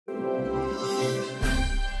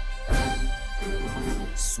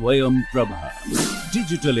Swayam Prabha.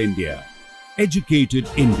 Digital India. Educated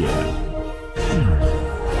India.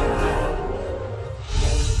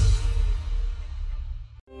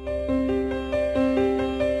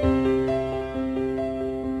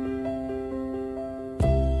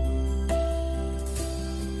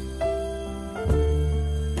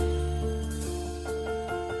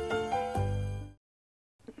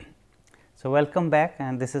 So, welcome back,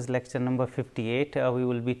 and this is lecture number 58. We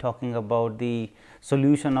will be talking about the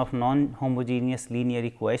solution of non-homogeneous linear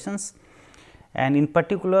equations, and in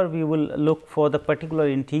particular we will look for the particular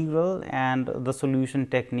integral and the solution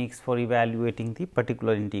techniques for evaluating the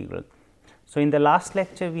particular integral. So, in the last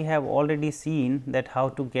lecture we have already seen that how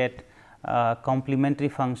to get complementary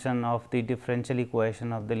function of the differential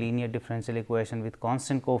equation of the linear differential equation with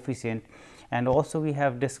constant coefficient, and also we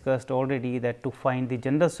have discussed already that to find the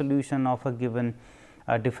general solution of a given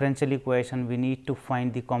differential equation, we need to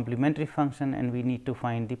find the complementary function and we need to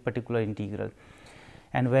find the particular integral,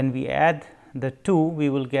 and when we add the two, we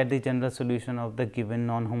will get the general solution of the given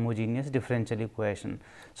non-homogeneous differential equation.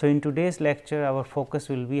 So, in today's lecture our focus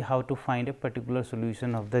will be how to find a particular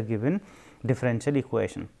solution of the given differential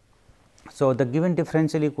equation. So, the given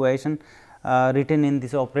differential equation written in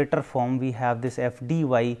this operator form, we have this f d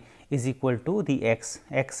y is equal to the x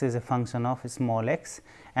is a function of small x,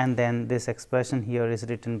 and then this expression here is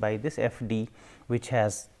written by this f d, which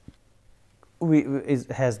has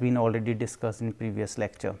been already discussed in previous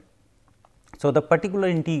lecture. So, the particular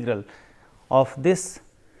integral of this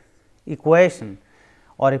equation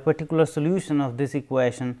or a particular solution of this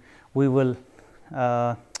equation we will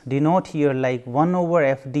denote here like 1 over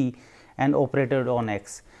f d and operated on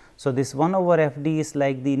x. So, this 1 over f d is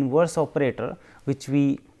like the inverse operator which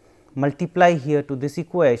we multiply here to this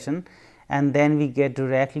equation, and then we get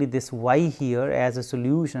directly this y here as a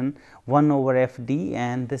solution 1 over f d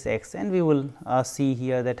and this x, and we will see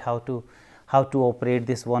here that how to operate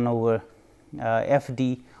this 1 over f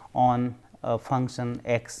d on a function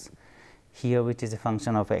x here, which is a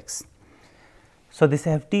function of x. So, this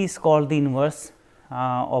f d is called the inverse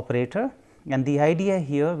operator, and the idea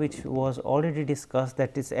here which was already discussed,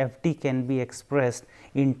 that is f d can be expressed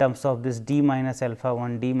in terms of this d minus alpha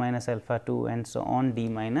 1, d minus alpha 2 and so on d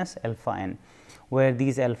minus alpha n, where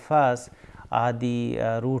these alphas are the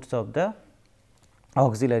roots of the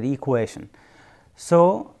auxiliary equation.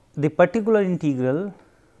 So, the particular integral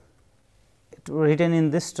written in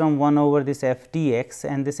this term 1 over this f d x,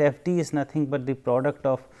 and this f d is nothing but the product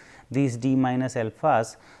of these d minus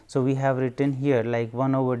alphas. So, we have written here like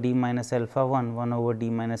 1 over d minus alpha 1, 1 over d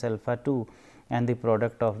minus alpha 2 and the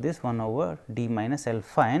product of this 1 over d minus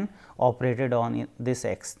alpha n operated on this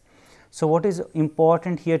x. So, what is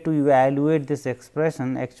important here to evaluate this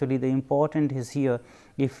expression? Actually, the important is here,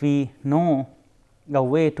 if we know a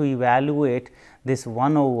way to evaluate this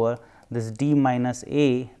 1 over this d minus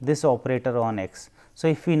a, this operator on x. So,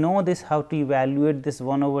 if we know this how to evaluate this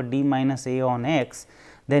 1 over d minus a on x,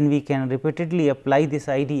 then we can repeatedly apply this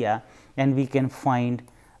idea and we can find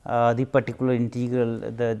the particular integral,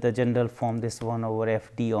 the general form this 1 over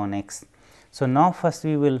f d on x. So, now first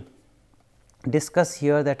we will discuss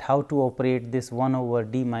here that how to operate this 1 over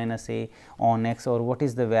d minus a on x, or what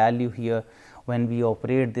is the value here when we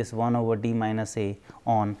operate this 1 over d minus a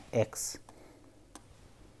on x.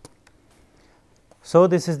 So,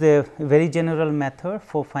 this is the very general method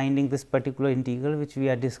for finding this particular integral which we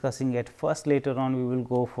are discussing at first. Later on we will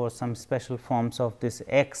go for some special forms of this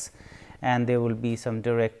x, and there will be some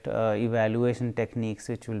direct evaluation techniques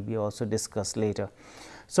which will be also discussed later.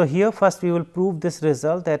 So, here first we will prove this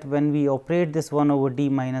result, that when we operate this 1 over d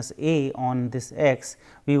minus a on this x,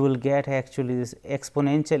 we will get actually this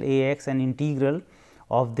exponential a x, an integral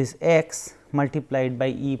of this x multiplied by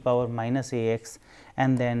e power minus a x,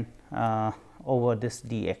 and then over this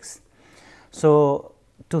dx. So,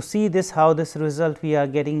 to see this how this result we are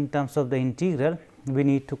getting in terms of the integral, we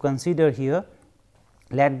need to consider here,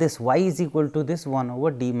 let this y is equal to this 1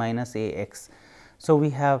 over d minus a x. So,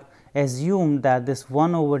 we have assumed that this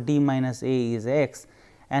 1 over d minus a is x,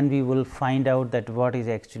 and we will find out that what is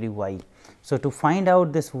actually y. So, to find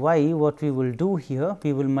out this y, what we will do here,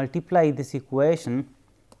 we will multiply this equation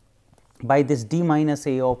by this d minus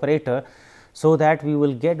a operator, so that we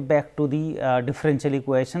will get back to the differential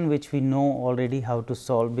equation which we know already how to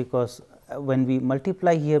solve, because when we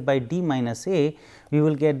multiply here by d minus a, we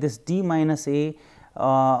will get this d minus a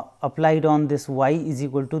applied on this y is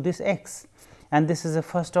equal to this x, and this is a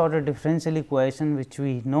first order differential equation which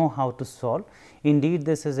we know how to solve. Indeed,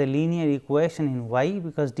 this is a linear equation in y,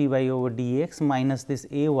 because dy over dx minus this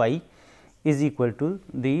a y is equal to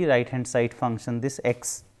the right hand side function this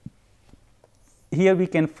x. here we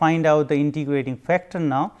can find out the integrating factor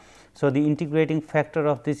now. So, the integrating factor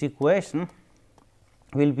of this equation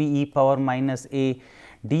will be e power minus a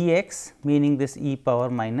dx, meaning this e power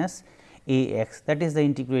minus a x, that is the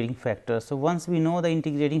integrating factor. So, once we know the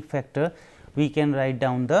integrating factor, we can write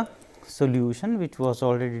down the solution, which was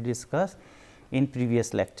already discussed in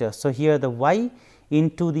previous lecture. So, here the y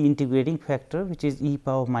into the integrating factor, which is e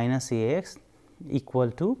power minus a x,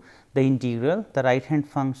 equal to the integral, the right hand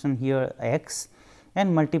function here x,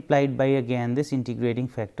 and multiplied by again this integrating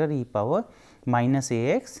factor e power minus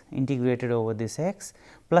a x integrated over this x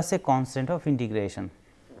plus a constant of integration.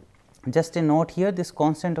 Just a note here, this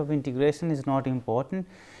constant of integration is not important,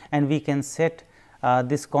 and we can set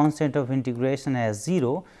this constant of integration as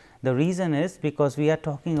 0. The reason is because we are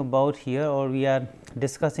talking about here, or we are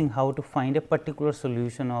discussing how to find a particular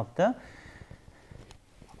solution of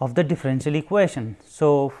the differential equation.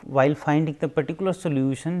 So, while finding the particular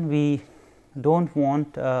solution, we do not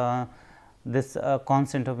want this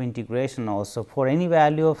constant of integration also. For any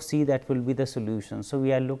value of c, that will be the solution. So,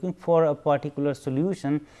 we are looking for a particular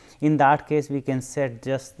solution. In that case, we can set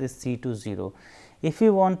just this c to 0. If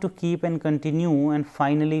we want to keep and continue, and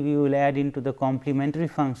finally, we will add into the complementary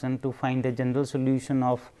function to find the general solution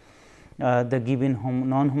of the given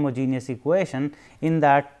non-homogeneous equation. In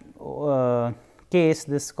that case,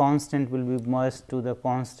 this constant will be merged to the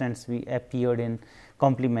constants we appeared in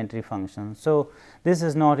complementary function. So, this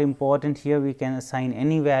is not important here, we can assign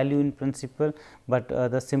any value in principle, but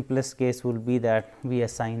the simplest case will be that we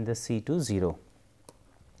assign the c to 0.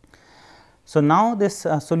 So, now this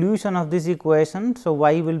solution of this equation. So,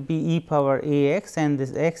 y will be e power a x and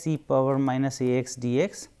this x e power minus a x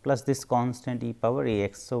dx plus this constant e power a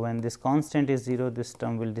x. So, when this constant is 0, this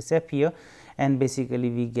term will disappear, and basically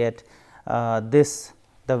we get the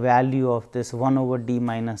value of this 1 over d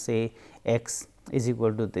minus a x is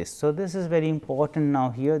equal to this. So, this is very important now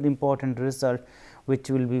here, the important result, which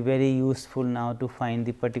will be very useful now to find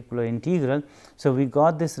the particular integral. So, we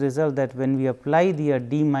got this result that when we apply the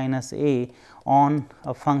d minus a on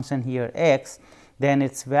a function here x, then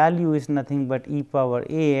its value is nothing but e power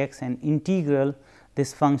a x, and integral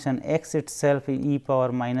this function x itself is e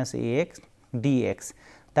power minus a x dx.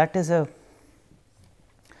 That is a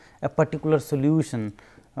particular solution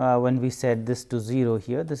when we set this to 0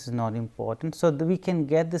 here, this is not important. So, we can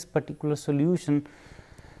get this particular solution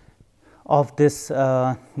of this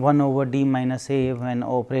 1 over d minus a when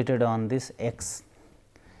operated on this x.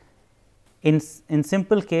 In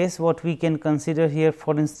simple case, what we can consider here,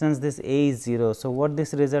 for instance, this a is 0. So, what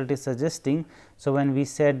this result is suggesting? So, when we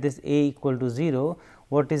set this a equal to 0,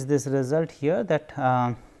 what is this result here, that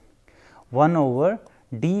 1 over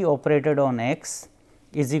d operated on x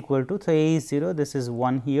is equal to, so a is 0, this is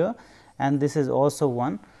 1 here, and this is also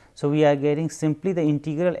 1. So, we are getting simply the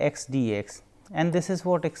integral x dx, and this is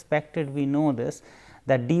what expected. We know this,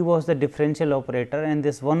 that d was the differential operator, and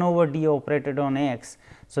this 1 over d operated on x.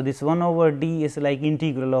 So, this 1 over d is like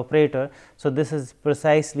integral operator. So, this is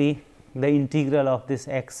precisely the integral of this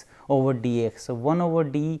x over dx. So, 1 over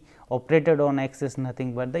d operated on x is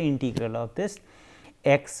nothing but the integral of this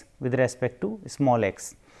x with respect to small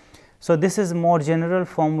x. So, this is more general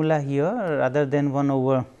formula here, rather than 1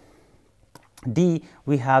 over d,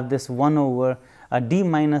 we have this 1 over d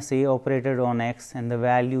minus a operated on x, and the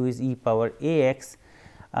value is e power a x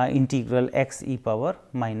integral x e power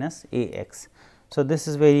minus a x. So, this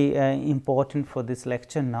is very important for this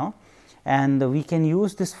lecture now, and we can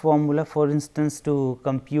use this formula, for instance, to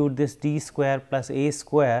compute this d square plus a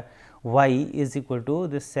square y is equal to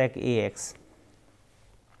this sec a x.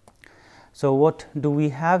 So, what do we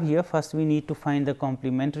have here? First, we need to find the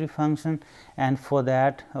complementary function, and for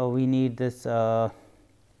that we need this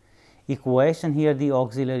equation here, the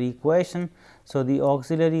auxiliary equation. So, the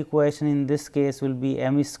auxiliary equation in this case will be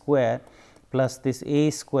m square plus this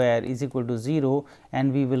a square is equal to 0,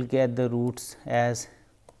 and we will get the roots as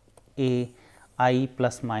a I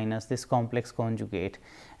plus minus this complex conjugate,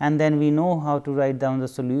 and then we know how to write down the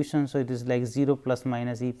solution. So, it is like 0 plus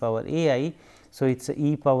minus e power a I. So, it is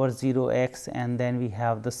e power 0 x, and then we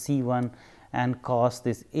have the c 1 and cos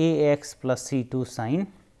this a x plus c 2 sin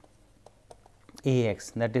a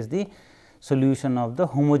x, that is the solution of the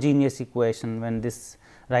homogeneous equation when this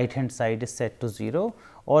right hand side is set to 0,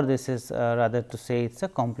 or this is rather to say it is a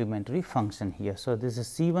complementary function here. So, this is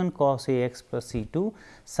c 1 cos a x plus c 2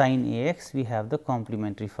 sin a x, we have the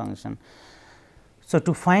complementary function. So,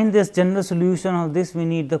 to find this general solution of this, we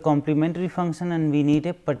need the complementary function and we need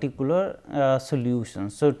a particular solution.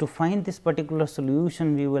 So, to find this particular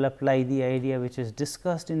solution, we will apply the idea which is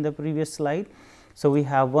discussed in the previous slide, So, we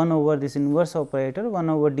have 1 over this inverse operator 1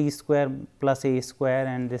 over d square plus a square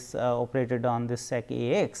and this operated on this sec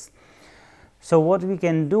a x. So, what we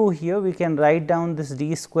can do here, we can write down this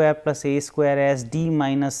d square plus a square as d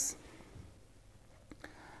minus.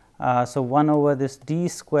 So, 1 over this d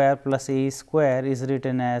square plus a square is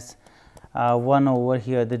written as 1 over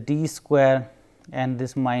here the d square and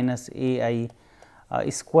this minus a I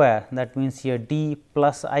square, that means here d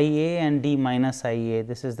plus I a and d minus I a.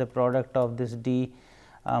 This is the product of this d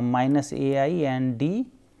minus a I and d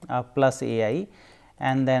plus a I,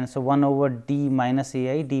 and then so 1 over d minus a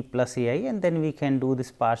I d plus a I, and then we can do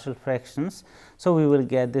this partial fractions. So, we will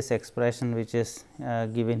get this expression which is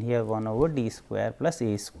given here 1 over d square plus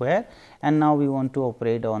a square, and now we want to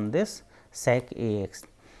operate on this sec a x.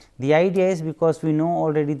 The idea is, because we know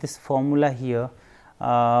already this formula here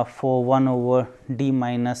for 1 over d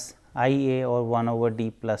minus I a or 1 over d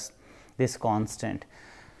plus this constant.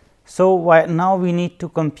 So, now we need to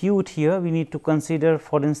compute here, we need to consider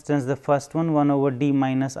for instance, the first one 1 over d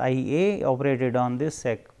minus I a operated on this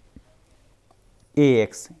sec a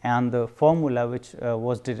x, and the formula which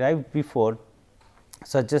was derived before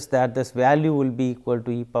suggests that this value will be equal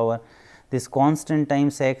to e power this constant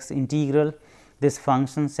times x integral this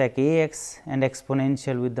function sec a x and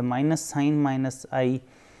exponential with the minus sign minus I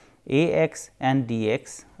a x and d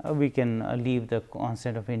x. We can leave the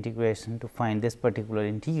constant of integration to find this particular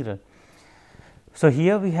integral. So,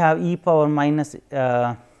 here we have e power minus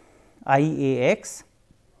I a x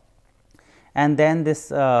and then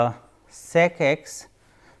this sec x.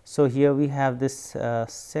 So, here we have this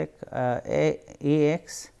sec a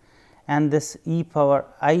x and this e power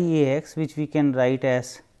I a x, which we can write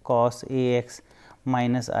as cos a x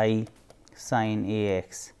minus I sin a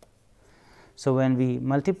x. So, when we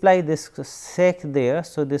multiply this sec there,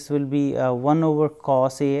 so this will be 1 over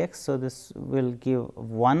cos a x. So, this will give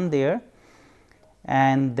 1 there,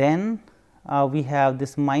 and then we have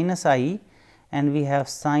this minus I and we have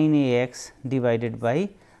sin a x divided by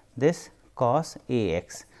this cos a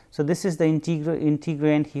x. So, this is the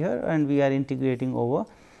integrand here, and we are integrating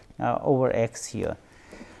over x here.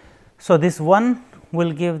 So, this 1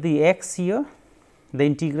 will give the x here, the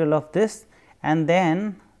integral of this, and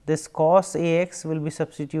then this cos a x will be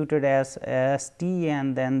substituted as t,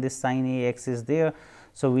 and then this sin a x is there.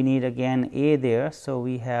 So, we need again a there. So,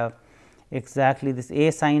 we have exactly this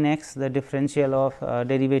a sin x, the differential of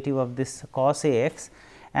derivative of this cos a x,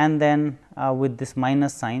 and then with this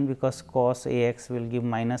minus sign, because cos a x will give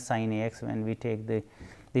minus sin a x when we take the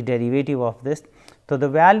derivative of this. So, the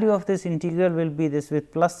value of this integral will be this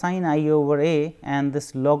with plus sign I over a and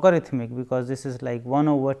this logarithmic, because this is like 1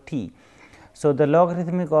 over t. So, the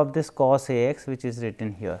logarithmic of this cos a x, which is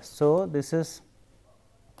written here. So, this is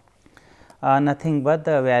nothing but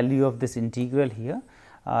the value of this integral here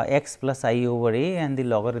x plus I over a and the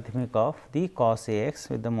logarithmic of the cos a x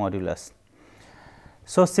with the modulus.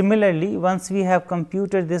 So, similarly, once we have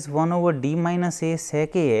computed this 1 over d minus a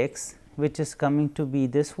sec a x, which is coming to be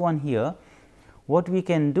this one here, what we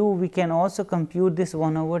can do? We can also compute this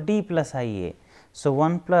 1 over d plus I a. So,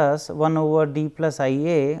 1 over d plus I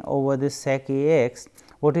a over this sec a x.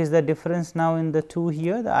 What is the difference now in the 2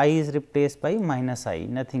 here? The I is replaced by minus I,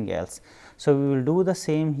 nothing else. So, we will do the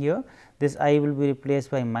same here. This I will be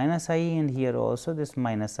replaced by minus I, and here also this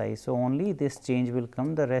minus I. So, only this change will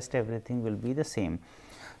come, the rest everything will be the same.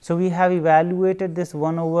 So, we have evaluated this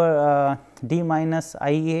 1 over d minus I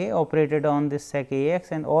a operated on this sec a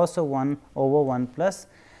x, and also 1 over 1 plus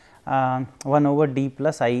 1 over d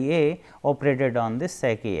plus I a operated on this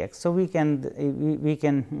sec a x. So, we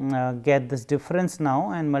can get this difference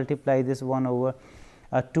now and multiply this 1 over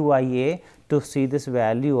 2 I a to see this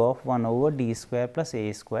value of 1 over d square plus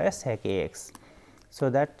a square sec a x. So,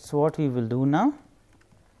 that is what we will do now.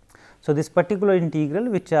 So, this particular integral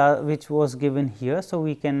which was given here. So,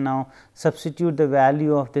 we can now substitute the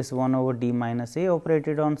value of this 1 over d minus a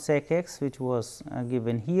operated on sec x, which was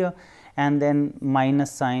given here, and then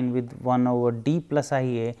minus sign with 1 over d plus I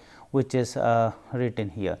a, which is written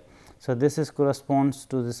here. So, this is corresponds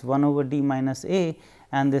to this 1 over d minus a,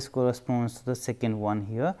 and this corresponds to the second one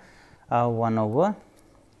here 1 over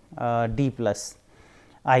d plus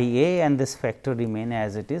I a, and this factor remain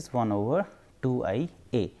as it is 1 over 2 I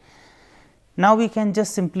a. Now, we can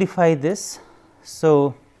just simplify this.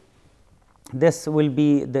 So, this will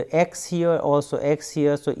be the x here, also x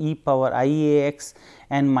here. So, e power I a x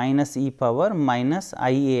and minus e power minus I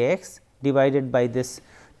a x divided by this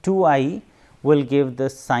 2 I will give the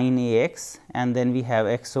sin a x, and then we have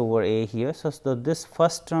x over a here. So, this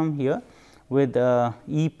first term here with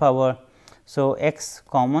e power, so x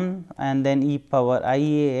common, and then e power I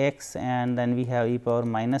a x, and then we have e power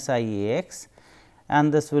minus I a x,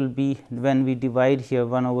 and this will be when we divide here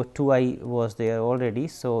 1 over 2 I was there already.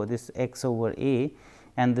 So, this x over a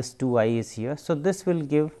and this 2 I is here. So, this will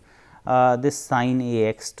give this sin a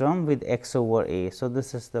x term with x over a. So,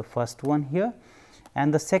 this is the first one here,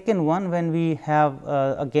 and the second one when we have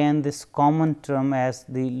again this common term as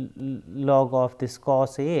the log of this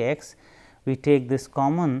cos a x, we take this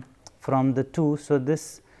common from the 2. So,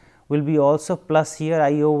 this will be also plus here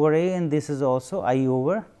I over a, and this is also I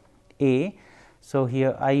over a. So,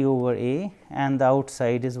 here I over a and the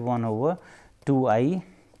outside is 1 over 2 I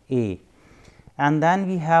a, and then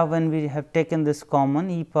we have, when we have taken this common,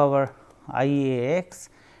 e power I a x,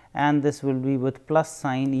 and this will be with plus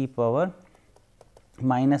sign e power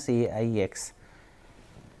minus a I x.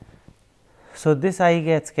 So, this I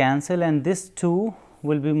gets cancelled and this 2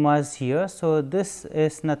 will be merged here. So, this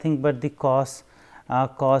is nothing but the cos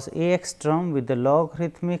a x term with the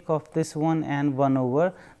logarithmic of this one, and 1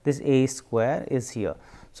 over this a square is here.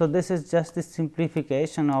 So, this is just the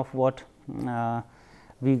simplification of what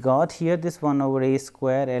we got here, this 1 over a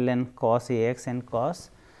square ln cos a x and cos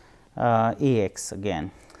a x again.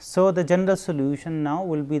 So, the general solution now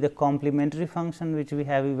will be the complementary function which we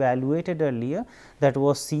have evaluated earlier, that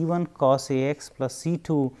was C 1 cos a x plus C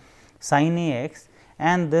 2 sin a x,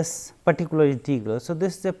 and this particular integral. So,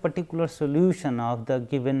 this is a particular solution of the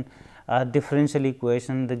given differential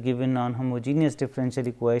equation, the given non-homogeneous differential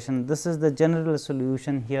equation. This is the general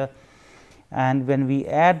solution here, and when we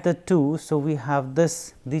add the 2, so we have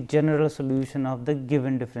this the general solution of the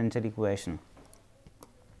given differential equation.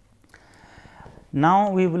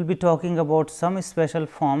 Now, we will be talking about some special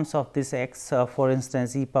forms of this x, for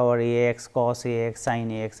instance, e power a x, cos a x,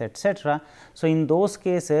 sin a x, etc. So, in those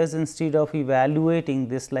cases, instead of evaluating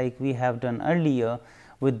this like we have done earlier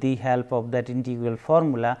with the help of that integral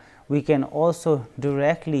formula, we can also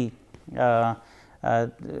directly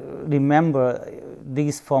remember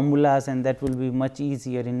these formulas, and that will be much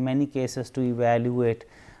easier in many cases to evaluate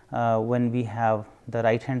when we have the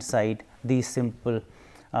right hand side these simple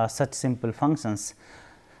such simple functions.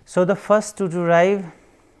 So, the first to derive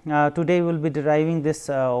today we will be deriving this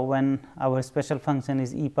when our special function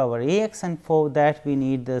is e power a x, and for that we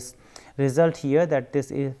need this result here, that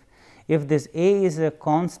this if this a is a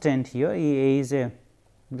constant here, a is a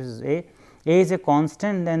is a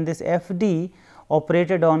constant, then this f d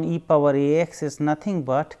operated on e power a x is nothing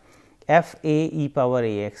but f a e power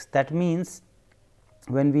a x. That means,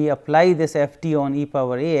 when we apply this f d on e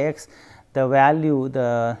power a x, the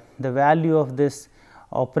value of this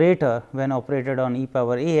operator when operated on e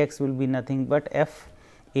power a x will be nothing but f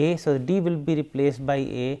a. So, d will be replaced by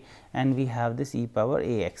a, and we have this e power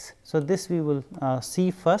a x. So, this we will see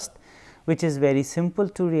first, which is very simple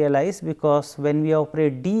to realize, because when we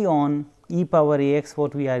operate d on e power a x,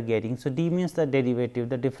 what we are getting. So, d means the derivative,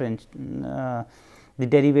 the difference, the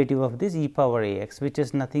derivative of this e power a x, which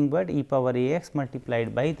is nothing but e power a x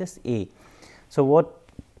multiplied by this a. So, what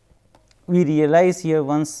we realize here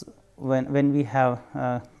once when we have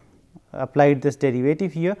applied this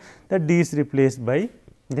derivative here, that d is replaced by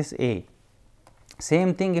this a.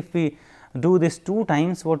 Same thing, if we do this 2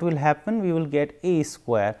 times, what will happen? We will get a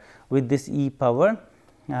square with this e power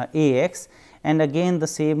a x, and again the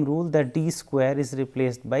same rule, that d square is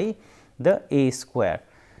replaced by the a square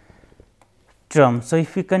term. So,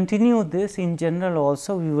 if we continue this in general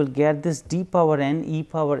also, we will get this d power n e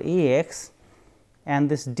power a x, and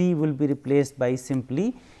this d will be replaced by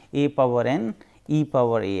simply a power n e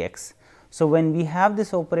power a x. So, when we have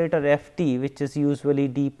this operator f t, which is usually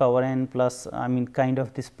d power n plus kind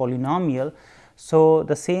of this polynomial. So,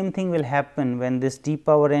 the same thing will happen when this d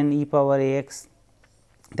power n e power a x,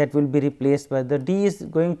 that will be replaced by the d is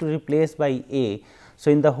going to replace by a.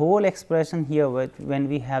 So, in the whole expression here, when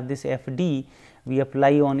we have this f d, we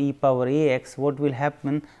apply on e power a x, what will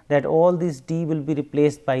happen, that all this d will be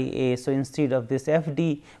replaced by a. So, instead of this f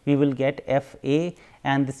d, we will get f a,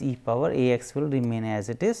 and this e power a x will remain as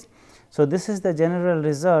it is. So, this is the general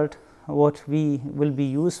result what we will be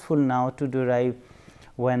useful now to derive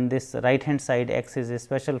when this right hand side x is a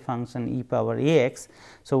special function e power a x.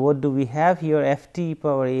 So, what do we have here? f t e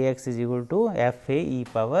power a x is equal to f a e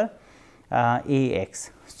power a x.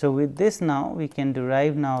 So, with this now we can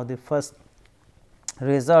derive now the first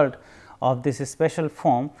result of this special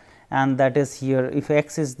form, and that is here, if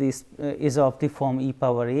x is this is of the form e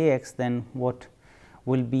power a x, then what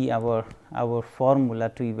will be our formula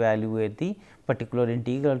to evaluate the particular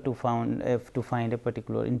integral to find a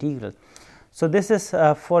particular integral. So, this is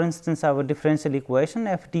for instance our differential equation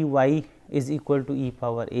f d y is equal to e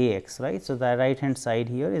power a x, right. So, the right hand side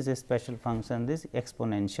here is a special function, this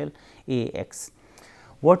exponential a x.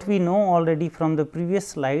 what we know already from the previous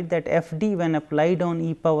slide, that f d when applied on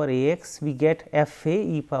e power a x, we get f a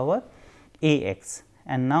e power a x.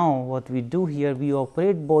 And now, what we do here, we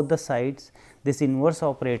operate both the sides this inverse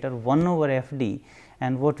operator 1 over f d,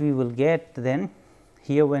 and what we will get then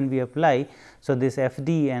here when we apply. So, this f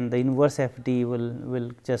d and the inverse f d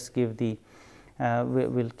will just give the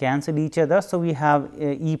will cancel each other. So, we have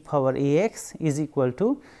e power a x is equal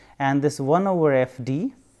to, and this 1 over f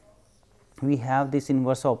d, we have this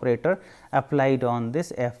inverse operator applied on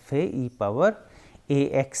this f a e power a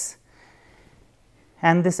x.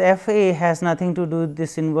 And this f a has nothing to do with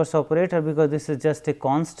this inverse operator, because this is just a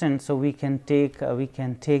constant. So, we can take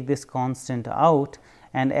this constant out,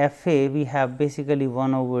 and f a we have basically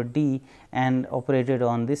 1 over d and operated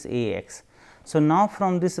on this a x. So, now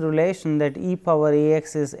from this relation that e power a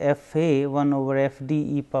x is f a 1 over f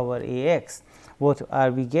d e power a x, what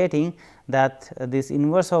are we getting? That this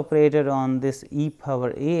inverse operator on this e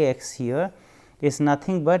power a x here is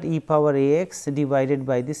nothing but e power a x divided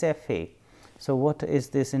by this f a. So, what is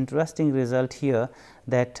this interesting result here,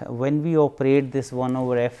 that when we operate this 1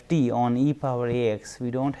 over f d on e power a x,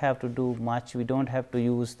 we do not have to do much, we do not have to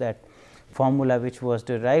use that formula which was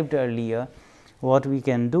derived earlier. What we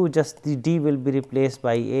can do, just the d will be replaced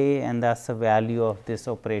by a, and that is the value of this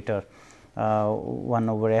operator 1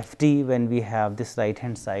 over f d when we have this right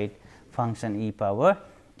hand side function e power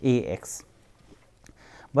a x.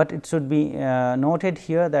 But it should be noted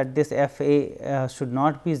here that this f a should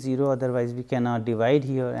not be 0, otherwise we cannot divide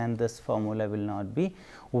here and this formula will not be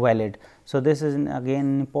valid. So, this is again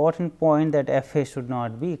an important point, that f a should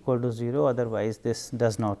not be equal to 0, otherwise this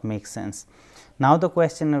does not make sense. Now, the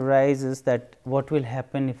question arises that what will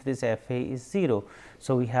happen if this f a is 0.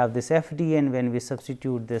 So, we have this f d, and when we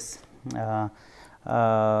substitute this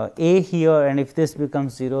a here, and if this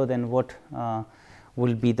becomes 0, then what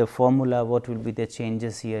will be the formula, what will be the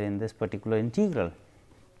changes here in this particular integral.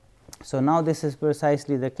 So, now this is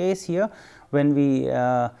precisely the case here, when we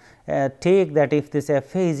take that if this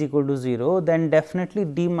f a is equal to 0, then definitely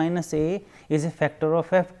d minus a is a factor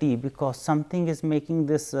of f d, because something is making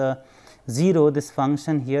this 0, this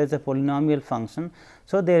function here is a polynomial function.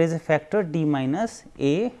 So, there is a factor d minus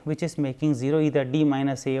a which is making 0, either d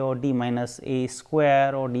minus a or d minus a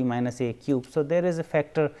square or d minus a cube. So, there is a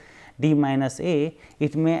factor d minus a,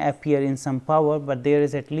 it may appear in some power, but there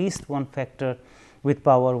is at least one factor with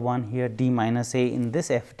power 1 here, d minus a in this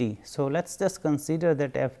f d. So, let us just consider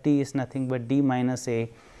that f d is nothing but d minus a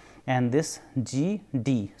and this g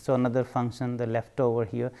d. So, another function the left over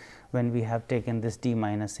here when we have taken this d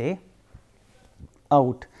minus a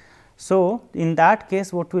out. So, in that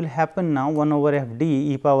case what will happen now, 1 over f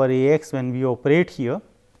d e power a x, when we operate here,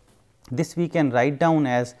 this we can write down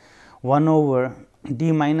as 1 over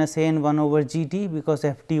d minus a and 1 over g d, because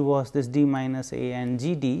f d was this d minus a and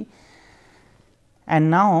g d. And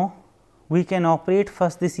now, we can operate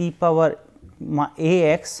first this e power a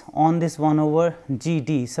x on this 1 over g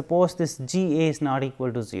d. Suppose this g a is not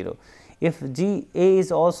equal to 0. If g a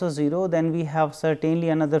is also 0, then we have certainly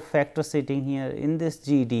another factor sitting here in this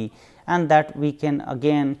g d, and that we can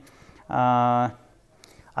again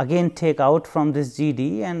take out from this g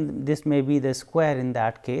d, and this may be the square in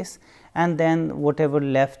that case, and then whatever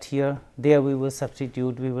left here, there we will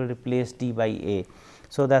substitute, we will replace d by a.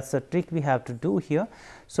 So, that is the trick we have to do here.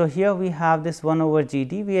 So, here we have this 1 over g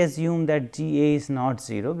d, we assume that g a is not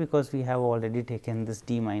 0, because we have already taken this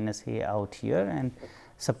d minus a out here, and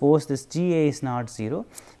suppose this g a is not 0,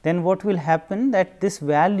 then what will happen, that this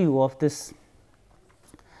value of this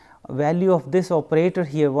operator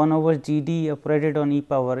here 1 over g d operated on e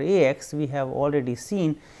power a x, we have already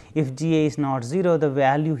seen if g a is not 0, the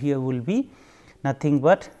value here will be nothing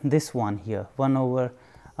but this one here 1 over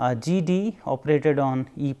g d operated on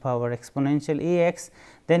e power exponential a x,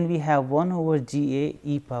 then we have 1 over g a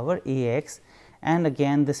e power a x, and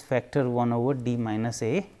again this factor 1 over d minus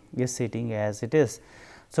a is sitting as it is.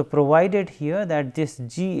 So, provided here that this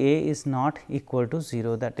g a is not equal to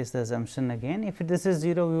 0, that is the assumption again. If this is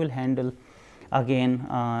 0, we will handle again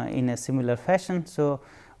in a similar fashion. So,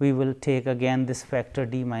 we will take again this factor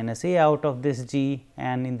d minus a out of this g,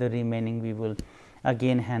 and in the remaining we will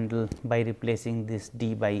again handle by replacing this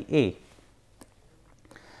d by a.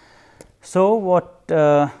 So, what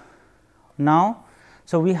now?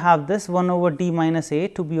 So, we have this 1 over d minus a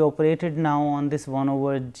to be operated now on this 1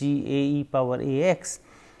 over g a e power a x.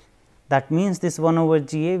 That means, this 1 over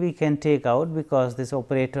g a we can take out, because this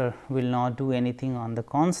operator will not do anything on the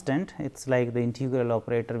constant. It is like the integral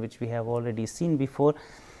operator which we have already seen before.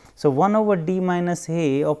 So, 1 over d minus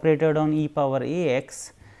a operated on e power a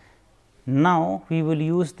x. Now, we will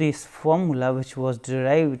use this formula which was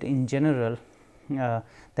derived in general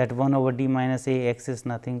that 1 over d minus a x is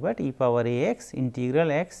nothing but e power a x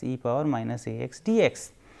integral x e power minus a x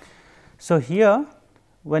dx. So, here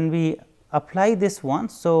when we apply this one,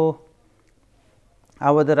 so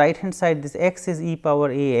our the right hand side this x is e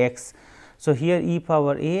power a x. So, here e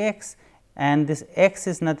power a x and this x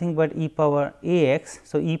is nothing but e power a x.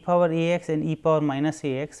 So, e power a x and e power minus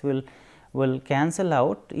a x will cancel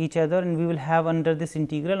out each other and we will have under this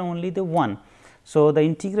integral only the 1. So, the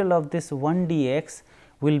integral of this 1 dx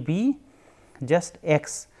will be just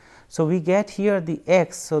x. So, we get here the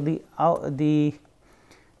x. So, the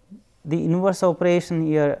inverse operation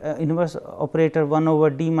here inverse operator 1 over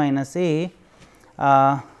d minus a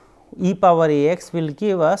e power a x will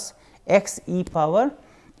give us x e power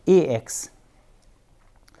a x,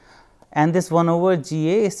 and this 1 over g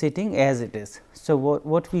a is sitting as it is. So,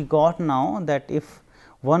 what we got now that if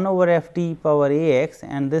 1 over f d power a x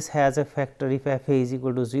and this has a factor if f a is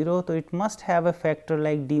equal to 0. So, it must have a factor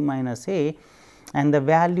like d minus a, and the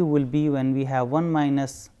value will be when we have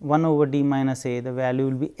 1 over d minus a, the value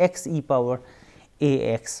will be x e power a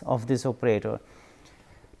x of this operator.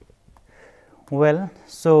 Well,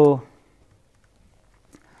 so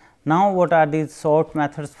now what are the short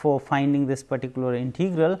methods for finding this particular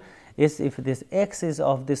integral is if this x is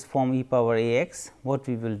of this form e power a x, what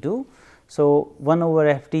we will do. So, 1 over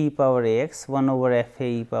f d e power a x, 1 over f a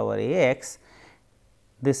e power a x,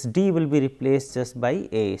 this d will be replaced just by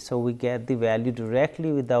a. So, we get the value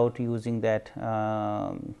directly without using that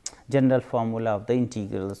general formula of the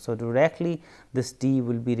integral. So, directly this d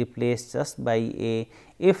will be replaced just by a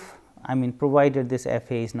if provided this f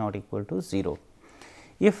a is not equal to 0.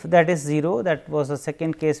 If that is 0, that was the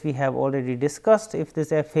second case we have already discussed. If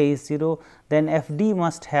this f a is 0, then f d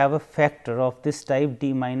must have a factor of this type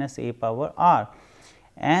d minus a power r,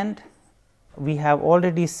 and we have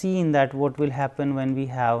already seen that what will happen when we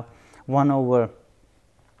have 1 over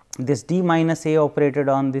this d minus a operated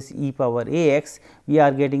on this e power a x, we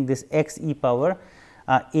are getting this x e power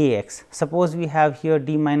a x. Suppose we have here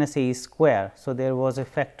d minus a square. So, there was a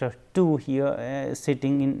factor 2 here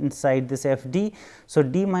sitting inside this f d. So,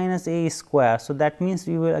 d minus a square. So, that means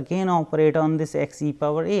we will again operate on this x e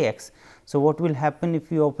power a x. So, what will happen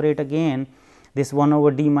if we operate again this 1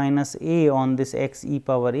 over d minus a on this x e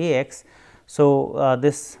power a x. So,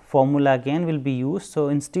 this formula again will be used. So,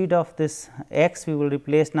 instead of this x we will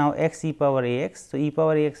replace now x e power a x. So, e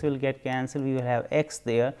power a x will get cancelled, we will have x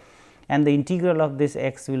there, and the integral of this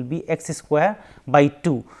x will be x square by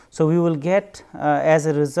 2. So, we will get as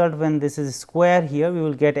a result when this is square here we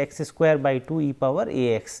will get x square by 2 e power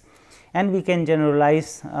a x, and we can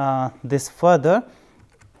generalize this further,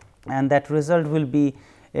 and that result will be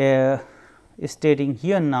stating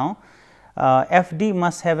here now f d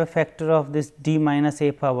must have a factor of this d minus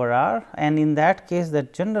a power r, and in that case the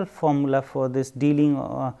general formula for this dealing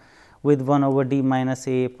with 1 over d minus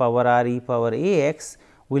a power r e power a x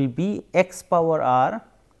will be x power r,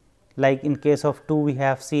 like in case of 2 we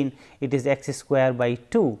have seen it is x square by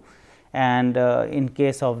 2, and in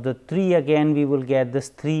case of the 3 again we will get this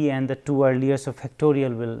 3 and the 2 earlier. So,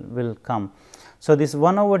 factorial will come. So, this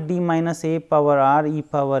 1 over d minus a power r e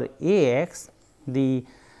power a x, the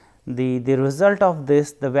result of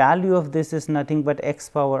this, the value of this is nothing but x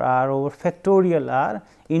power r over factorial r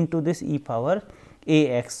into this e power a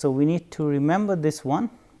x. So, we need to remember this one.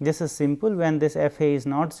 This is simple. When this f a is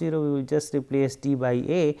not 0, we will just replace d by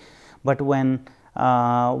a, but when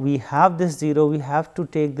we have this 0, we have to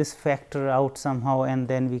take this factor out somehow, and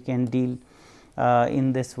then we can deal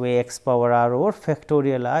in this way x power r over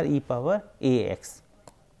factorial r e power a x.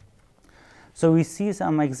 So, we see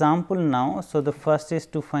some example now. So, the first is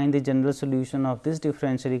to find the general solution of this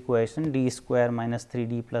differential equation d square minus 3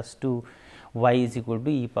 d plus 2 y is equal to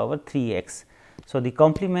e power 3 x. So, the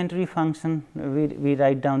complementary function we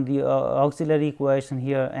write down the auxiliary equation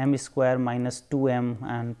here m square minus 2 m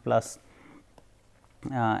and plus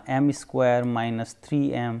m square minus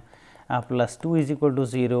 3 m plus 2 is equal to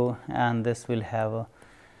 0, and this will have a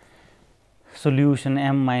solution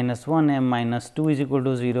m minus 1 m minus 2 is equal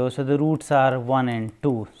to 0. So, the roots are 1 and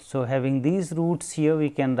 2. So, having these roots here we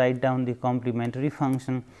can write down the complementary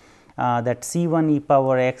function that c 1 e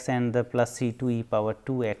power x and the plus c 2 e power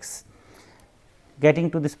 2 x.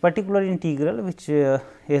 Getting to this particular integral which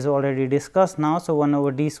is already discussed now. So, 1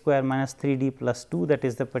 over d square minus 3 d plus 2, that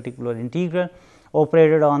is the particular integral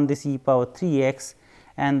operated on this e power 3 x,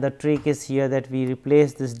 and the trick is here that we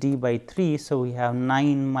replace this d by 3. So, we have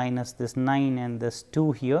 9 minus this 9 and this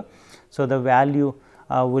 2 here. So, the value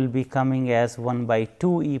will be coming as 1 by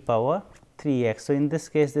 2 e power 3 x. So, in this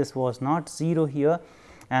case this was not 0 here,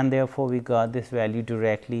 and therefore, we got this value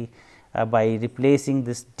directly by replacing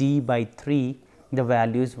this d by 3 the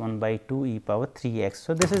value is 1 by 2 e power 3 x.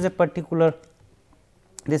 So, this is a particular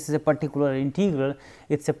integral,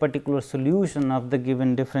 it is a particular solution of the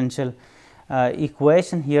given differential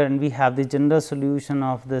equation here, and we have the general solution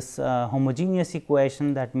of this homogeneous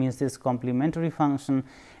equation, that means this complementary function,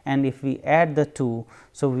 and if we add the two,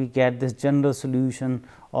 so we get this general solution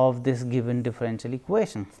of this given differential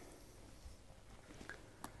equation.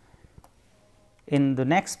 In the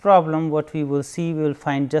next problem, what we will see, we will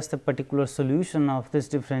find just a particular solution of this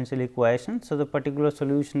differential equation. So, the particular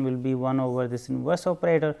solution will be 1 over this inverse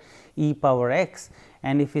operator e power x,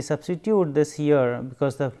 and if we substitute this here,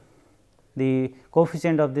 because the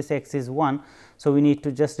coefficient of this x is 1. So, we need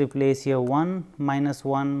to just replace here 1 minus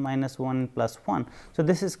 1 minus 1 plus 1. So,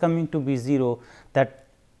 this is coming to be 0, that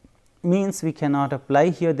means we cannot apply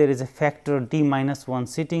here, there is a factor d minus 1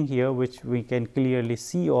 sitting here, which we can clearly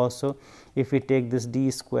see also if we take this d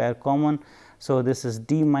square common. So, this is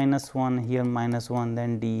d minus 1 here minus 1,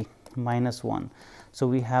 then d minus 1. So,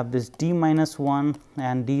 we have this d minus 1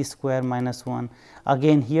 and d square minus 1,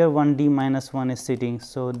 again here one d minus 1 is sitting.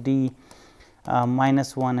 So, d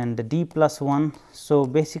minus 1 and the d plus 1. So,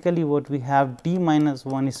 basically what we have d minus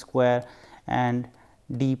 1 square and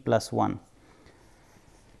d plus 1.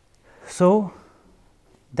 So,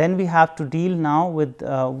 then we have to deal now with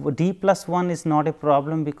d plus 1 is not a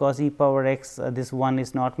problem, because e power x this 1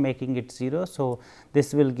 is not making it 0. So,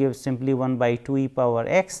 this will give simply 1 by 2 e power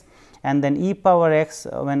x, and then e power x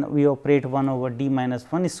when we operate 1 over d minus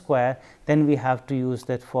 1 square, then we have to use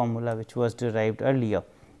that formula which was derived earlier.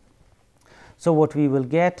 So, what we will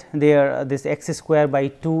get there, this x square by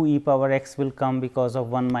 2 e power x will come because of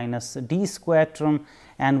 1 minus d square term,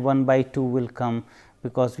 and 1 by 2 will come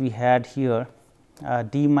because we had here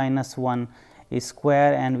d minus 1 is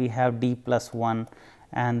square and we have d plus 1,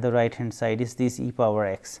 and the right hand side is this e power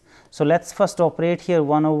x. So, let us first operate here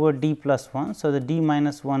 1 over d plus 1. So, the d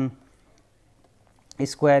minus 1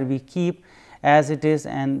 square we keep as it is,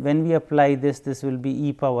 and when we apply this, this will be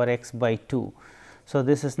e power x by 2. So,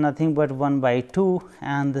 this is nothing but 1 by 2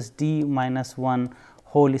 and this d minus 1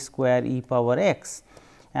 whole square e power x,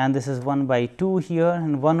 and this is 1 by 2 here,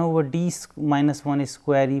 and 1 over d minus 1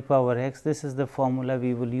 square e power x. This is the formula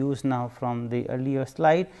we will use now from the earlier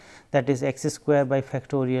slide, that is x square by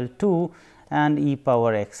factorial 2 and e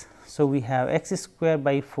power x. So, we have x square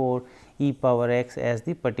by 4 e power x as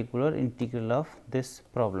the particular integral of this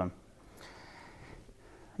problem.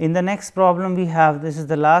 In the next problem, we have, this is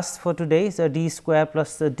the last for today, so d square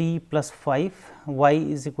plus d plus 5 y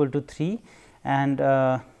is equal to 3, and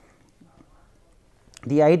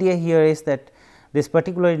the idea here is that this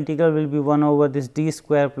particular integral will be 1 over this d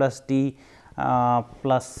square plus d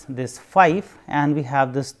plus this 5, and we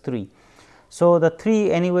have this 3. So, the 3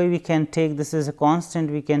 anyway we can take, this is a constant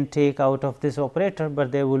we can take out of this operator,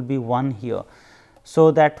 but there will be 1 here. So,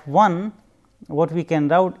 that 1 what we can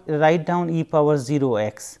write down e power 0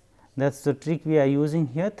 x, that is the trick we are using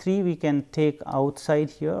here. 3 we can take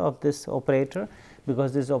outside here of this operator,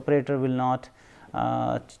 because this operator will not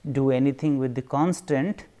do anything with the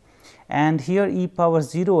constant, and here e power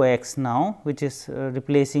 0 x now, which is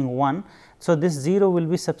replacing 1. So, this 0 will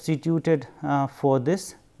be substituted for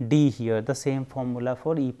this d here, the same formula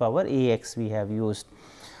for e power a x we have used.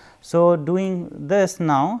 So, doing this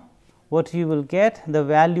now, what you will get, the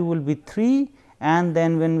value will be 3, and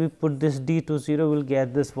then when we put this d to 0, we will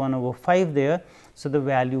get this 1 over 5 there. So, the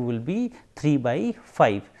value will be 3 by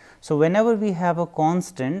 5. So, whenever we have a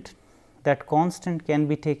constant, that constant can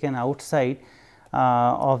be taken outside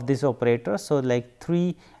of this operator. So, like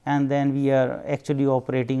 3, and then we are actually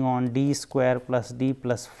operating on d square plus d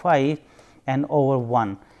plus 5 and over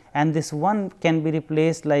 1, and this 1 can be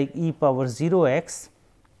replaced like e power 0 x,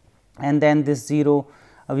 and then this 0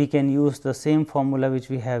 we can use the same formula which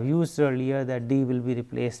we have used earlier, that d will be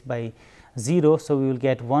replaced by 0. So, we will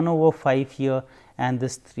get 1 over 5 here, and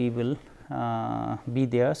this 3 will be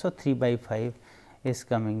there. So, 3 by 5 is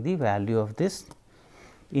coming the value of this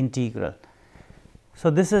integral. So,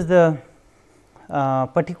 this is the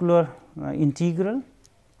particular integral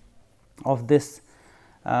of this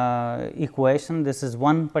equation. This is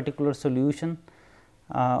one particular solution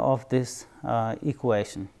of this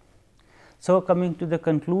equation. So, coming to the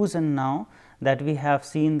conclusion now, that we have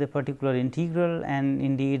seen the particular integral, and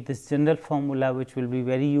indeed this general formula which will be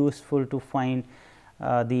very useful to find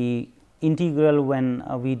the integral when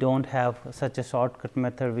we do not have such a shortcut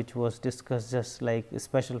method which was discussed, just like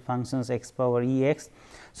special functions x power e x.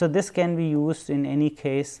 So, this can be used in any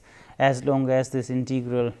case as long as this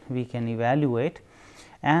integral we can evaluate.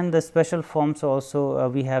 and the special forms also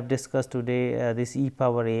we have discussed today, this e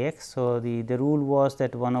power a x. So, the rule was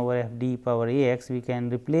that 1 over f d power a x, we can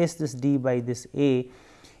replace this d by this a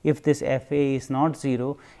if this f a is not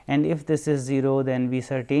 0, and if this is 0, then we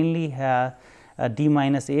certainly have a d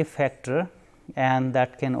minus a factor, and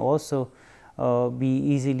that can also be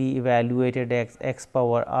easily evaluated as x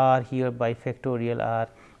power r here by factorial r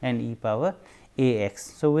and e power a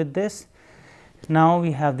x. So, with this, now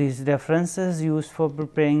we have these references used for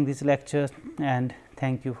preparing these lectures, and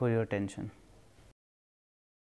thank you for your attention.